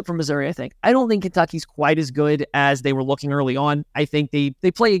this matchup for Missouri, I think. I don't think Kentucky's quite as good as they were looking early on. I think they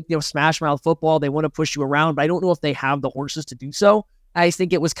play smash mouth football. They want to push you around, but I don't know if they have the horses to do so. I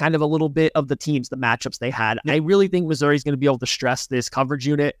think it was kind of a little bit of the matchups they had. I really think Missouri's going to be able to stress this coverage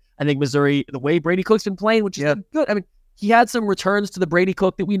unit. I think Missouri, the way Brady Cook's been playing, which is good. I mean, he had some returns to the Brady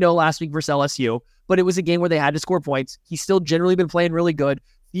Cook that we know last week versus LSU, but it was a game where they had to score points. He's still generally been playing really good.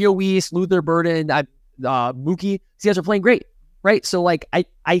 Theo Weiss, Luther Burden, Mookie, these guys are playing great. Right. So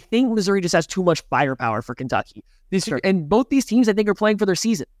I think Missouri just has too much firepower for Kentucky. And both these teams, I think, are playing for their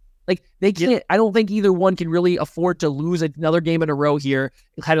season. They can't, I don't think either one can really afford to lose another game in a row here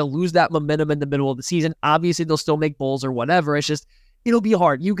and kind of lose that momentum in the middle of the season. Obviously, they'll still make bowls or whatever. It's just, it'll be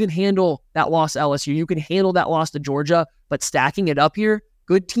hard. You can handle that loss to LSU. You can handle that loss to Georgia, but stacking it up here,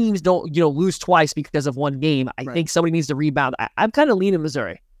 good teams don't, lose twice because of one game. I think somebody needs to rebound. I'm kind of leaning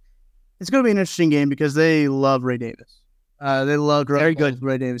Missouri. It's going to be an interesting game because they love Ray Davis. They love very good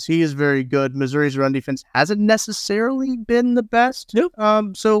Ray Davis. He is very good. Missouri's run defense hasn't necessarily been the best. Nope.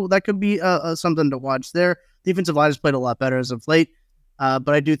 So that could be something to watch there. Defensive line has played a lot better as of late. But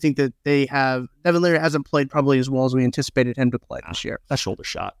I do think that Devin Leary hasn't played probably as well as we anticipated him to play this year. That shoulder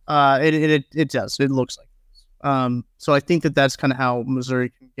shot. It does. It looks like this. So I think that's kind of how Missouri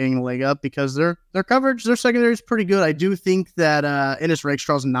can gain a leg up because their coverage, their secondary is pretty good. I do think that Ennis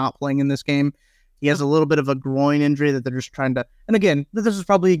Rakestraw's not playing in this game. He has a little bit of a groin injury that they're just trying to. And again, this is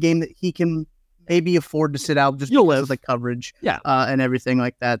probably a game that he can maybe afford to sit out just because of the coverage, and everything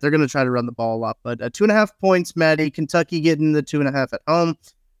like that. They're going to try to run the ball a lot, but 2.5 points, Maddie. Kentucky getting the 2.5 at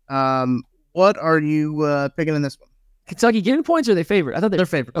home. What are you picking in this one? Kentucky giving points, or are they favorite? I thought they're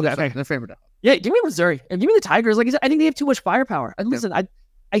favorite. Okay, they're favorite. Yeah, give me Missouri and give me the Tigers. Like I said, I think they have too much firepower. And listen,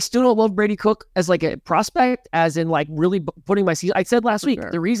 I still don't love Brady Cook as like a prospect, as in like really putting my season. I said last week,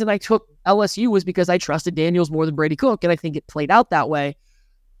 the reason I took LSU was because I trusted Daniels more than Brady Cook, and I think it played out that way.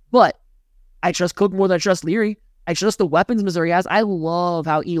 But I trust Cook more than I trust Leary. I trust the weapons Missouri has. I love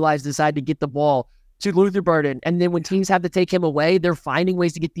how Eli's decided to get the ball to Luther Burden, and then when teams have to take him away, they're finding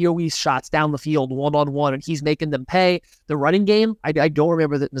ways to get DOE shots down the field one-on-one, and he's making them pay. The running game, I don't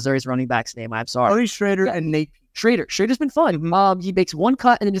remember that Missouri's running back's name. I'm sorry. Cody Schrader and Nate Schrader. Schrader's been fun. Mm-hmm. He makes one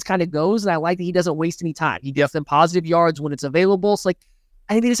cut and then just kind of goes, and I like that he doesn't waste any time. He gets them positive yards when it's available. So,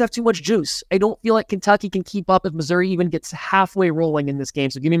 I think they just have too much juice. I don't feel like Kentucky can keep up if Missouri even gets halfway rolling in this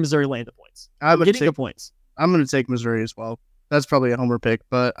game. So give me Missouri laying the points. I'm going to take Missouri as well. That's probably a homer pick,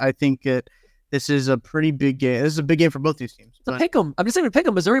 but I think this is a pretty big game. This is a big game for both these teams. It's a pick 'em. I'm just saying to pick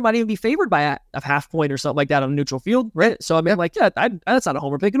 'em. Missouri might even be favored by a half point or something like that on a neutral field, right? So that's not a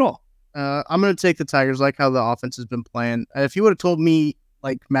homer pick at all. I'm going to take the Tigers. Like how the offense has been playing. If you would have told me,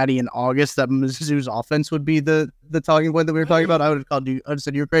 like Maddie, in August that Mizzou's offense would be the talking point that we were talking about, I would have called you. I would have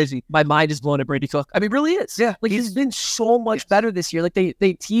said you were crazy. My mind is blown at Brady Cook. I mean, it really is. Yeah, he's been so much better this year. Like they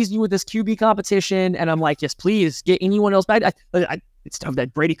teased you with this QB competition, and I'm like, yes, please get anyone else back. It's tough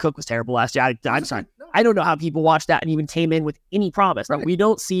that Brady Cook was terrible last year. I'm sorry. I don't know how people watch that and even came in with any promise. Right? We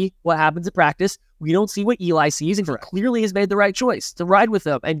don't see what happens at practice. We don't see what Eli sees, and he clearly has made the right choice to ride with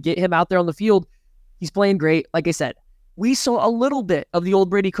him and get him out there on the field. He's playing great. Like I said, we saw a little bit of the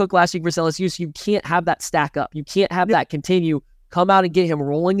old Brady Cook last week versus LSU, so you can't have that stack up. You can't have that continue. Come out and get him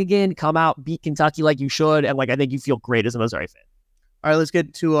rolling again. Come out, beat Kentucky like you should, and I think you feel great as a Missouri fan. All right, let's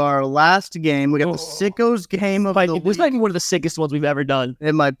get to our last game. We got the Sickos game of the week. This might be one of the sickest ones we've ever done.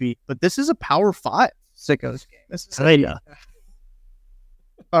 It might be, but this is a Power 5 Sickos game. This is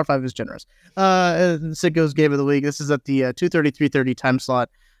Power 5 is generous. Sickos game of the week. This is at the 2:30, 3:30 time slot.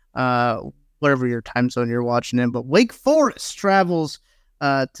 Whatever your time zone you're watching in, but Wake Forest travels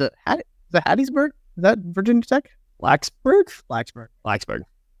to Hattiesburg. Is that Virginia Tech? Blacksburg,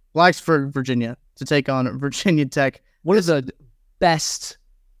 Virginia, to take on Virginia Tech. One of the best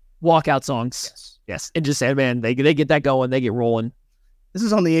walkout songs. Yes. And just say, man, they get that going, they get rolling. This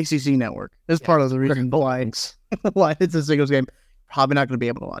is on the ACC network. This is part of the reason why it's a Sickos game. Probably not going to be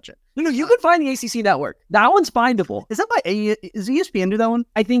able to watch it. No, you can find the ACC network. That one's findable. Is that is ESPN do that one?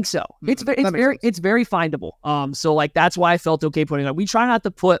 I think so. It's very findable. So that's why I felt okay putting it on. We try not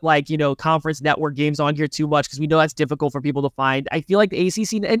to put conference network games on here too much because we know that's difficult for people to find. I feel like the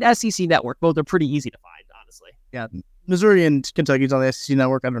ACC and SEC network both are pretty easy to find, honestly. Yeah, Missouri and Kentucky's on the SEC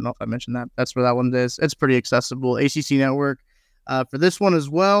network. I don't know if I mentioned that. That's where that one is. It's pretty accessible. ACC network for this one as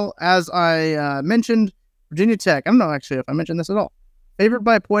well. As I mentioned, Virginia Tech. I don't know actually if I mentioned this at all. Favored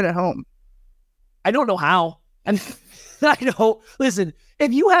by a point at home. I don't know how. I know. Listen,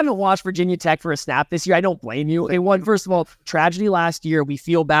 if you haven't watched Virginia Tech for a snap this year, I don't blame you. They won, first of all, tragedy last year. We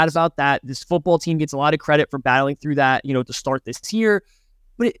feel bad about that. This football team gets a lot of credit for battling through that, to start this year.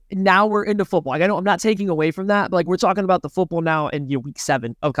 But now we're into football. I'm not taking away from that, but we're talking about the football now in week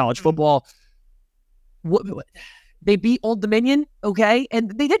 7 of college football. They beat Old Dominion, okay?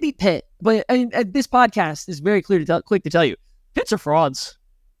 And they did beat Pitt. But this podcast is very quick to tell you. Pitts are frauds.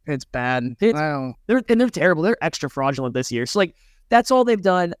 It's bad. They're terrible. They're extra fraudulent this year. So that's all they've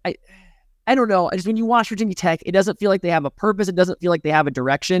done. I don't know. Just when you watch Virginia Tech, it doesn't feel like they have a purpose. It doesn't feel like they have a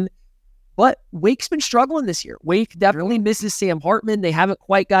direction. But Wake's been struggling this year. Wake definitely misses Sam Hartman. They haven't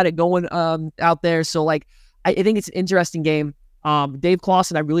quite got it going out there. So I think it's an interesting game. Dave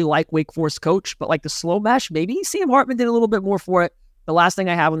Clawson, I really like Wake Forest coach, but the slow mesh, maybe Sam Hartman did a little bit more for it. The last thing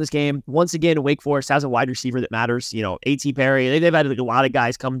I have on this game, once again, Wake Forest has a wide receiver that matters. A.T. Perry, they've had a lot of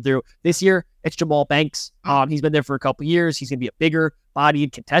guys come through. This year, it's Jamal Banks. He's been there for a couple years. He's going to be a bigger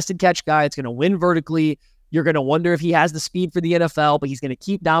bodied contested catch guy. It's going to win vertically. You're going to wonder if he has the speed for the NFL, but he's going to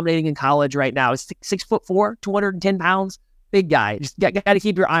keep dominating in college right now. He's 6'4", 210 pounds. Big guy. Just got to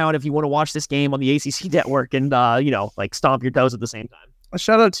keep your eye on if you want to watch this game on the ACC network and, stomp your toes at the same time. A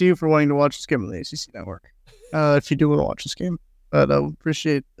shout out to you for wanting to watch this game on the ACC network. If you do want to watch this game. But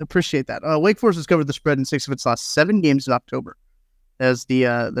appreciate that. Wake Forest has covered the spread in 6 of its last 7 games in October as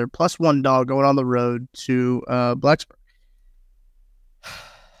their +1 dog going on the road to Blacksburg.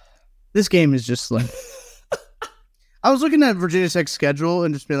 This game is just like I was looking at Virginia Tech's schedule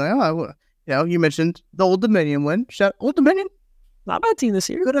and just being like, you mentioned the Old Dominion win. Old Dominion, not a bad team this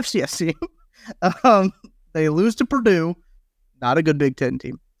year. Good FCS team. They lose to Purdue, not a good Big Ten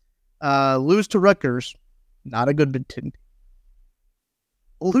team. Lose to Rutgers, not a good Big Ten team.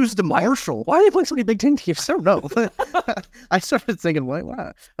 Lose to Marshall. Why are they playing so many Big Ten teams? I don't know. I started thinking, wait, wow.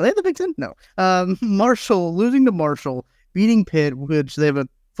 Are they in the Big Ten? No. Marshall, losing to Marshall, beating Pitt, which they have a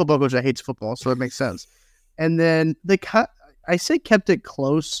football coach that hates football, so it makes sense. And then they kept it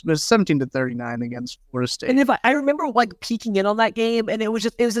close, but 17-39 against Florida State. And if I remember peeking in on that game, and it was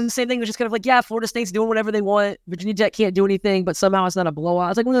the same thing. It was just kind of Florida State's doing whatever they want. Virginia Tech can't do anything, but somehow it's not a blowout.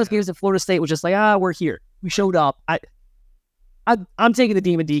 It's like one of those games that Florida State was just we're here. We showed up. I'm taking the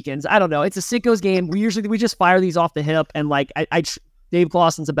Demon Deacons. I don't know. It's a sickos game. We just fire these off the hip, and Dave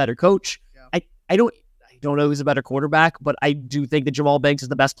Clawson's a better coach. Yeah. I don't know who's a better quarterback, but I do think that Jamal Banks is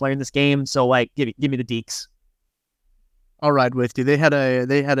the best player in this game. So give me the Deeks. I'll ride with you. They had a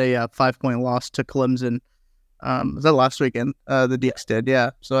 5-point loss to Clemson. Was that last weekend? The Deeks did,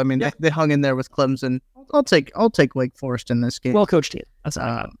 yeah. So I mean, they hung in there with Clemson. I'll take Wake Forest in this game. Well coached team. That's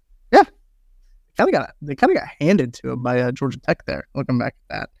yeah. They kind of got handed to them by Georgia Tech there. Looking back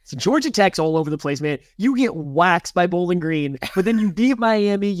at that, so Georgia Tech's all over the place, man. You get waxed by Bowling Green, but then you beat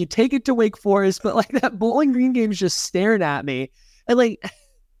Miami. You take it to Wake Forest, but that Bowling Green game is just staring at me, and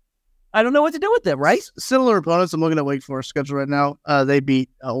I don't know what to do with them. Right? Similar opponents. I'm looking at Wake Forest schedule right now. They beat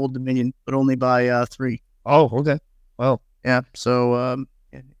Old Dominion, but only by 3. Oh, okay. Well, yeah. So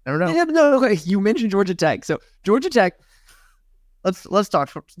never know. Yeah, no, okay. You mentioned Georgia Tech, so Georgia Tech. Let's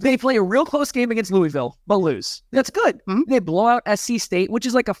talk. They play a real close game against Louisville, but lose. That's good. Mm-hmm. They blow out SC State, which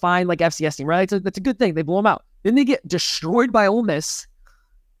is a fine FCS team, right? That's a good thing. They blow them out. Then they get destroyed by Ole Miss.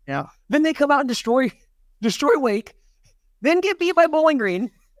 Yeah. Then they come out and destroy Wake. Then get beat by Bowling Green,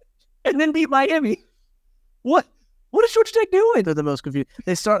 and then beat Miami. What is Georgia Tech doing? They're the most confused.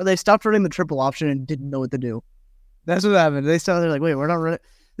 They stopped running the triple option and didn't know what to do. That's what happened. They're like, wait, we're not running.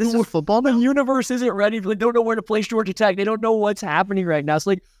 This is football. The universe isn't ready. They don't know where to place Georgia Tech. They don't know what's happening right now. It's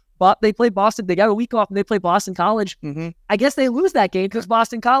they play Boston. They got a week off and they play Boston College. Mm-hmm. I guess they lose that game because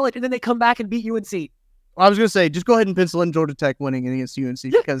Boston College, and then they come back and beat UNC. I was going to say, just go ahead and pencil in Georgia Tech winning against UNC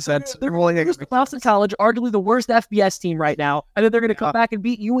because that's rolling. Boston College, arguably the worst FBS team right now, and then they're going to come back and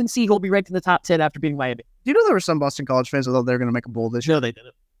beat UNC, who'll be ranked in the top 10 after beating Miami. Do you know there were some Boston College fans that thought they were going to make a bowl this year? No, they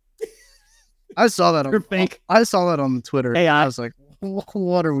didn't. I saw that. You're fake. I saw that on Twitter. Hey, I was like,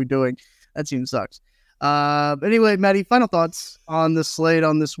 what are we doing? That team sucks. Anyway, Maddie, final thoughts on the slate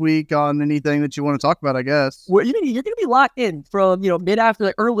on this week, on anything that you want to talk about, I guess. Well, you're going to be locked in from,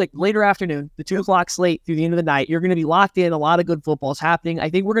 mid-after, later afternoon, the 2 o'clock slate through the end of the night. You're going to be locked in. A lot of good football is happening.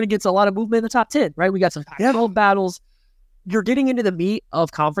 I think we're going to get a lot of movement in the top 10, right? We got some Pac-12 battles. You're getting into the meat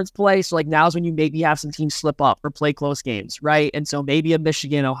of conference play. So now's when you maybe have some teams slip up or play close games, right? And so maybe a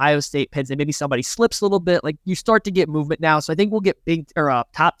Michigan, Ohio State, Penn State, maybe somebody slips a little bit. You start to get movement now. So I think we'll get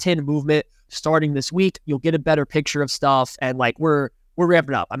top 10 movement starting this week. You'll get a better picture of stuff. And we're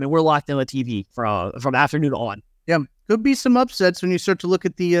ramping up. I mean, we're locked in on TV from afternoon on. Yeah. Could be some upsets when you start to look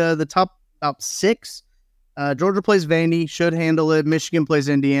at the top about 6. Georgia plays Vandy, should handle it. Michigan plays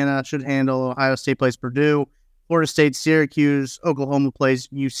Indiana, should handle. Ohio State plays Purdue. Florida State, Syracuse, Oklahoma plays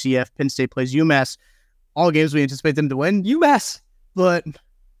UCF, Penn State plays UMass. All games we anticipate them to win. UMass, but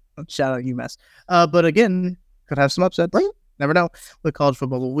shout out UMass. But again, could have some upsets. Right? Never know with college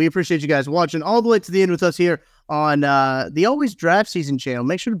football. But we appreciate you guys watching all the way to the end with us here on the Always Draft Season channel.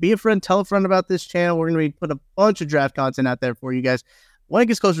 Make sure to be a friend, tell a friend about this channel. We're going to be putting a bunch of draft content out there for you guys. When it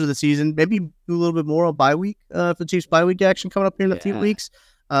gets closer to the season, maybe do a little bit more on bye week for the Chiefs bye week action coming up here in a few weeks.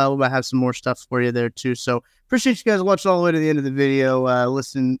 We might have some more stuff for you there too. So appreciate you guys watching all the way to the end of the video.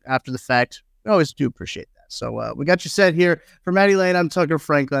 Listen after the fact. We always do appreciate that. So we got you set here. For Maddie Lane, I'm Tucker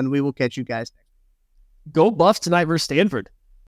Franklin. We will catch you guys next. Go Buffs tonight versus Stanford.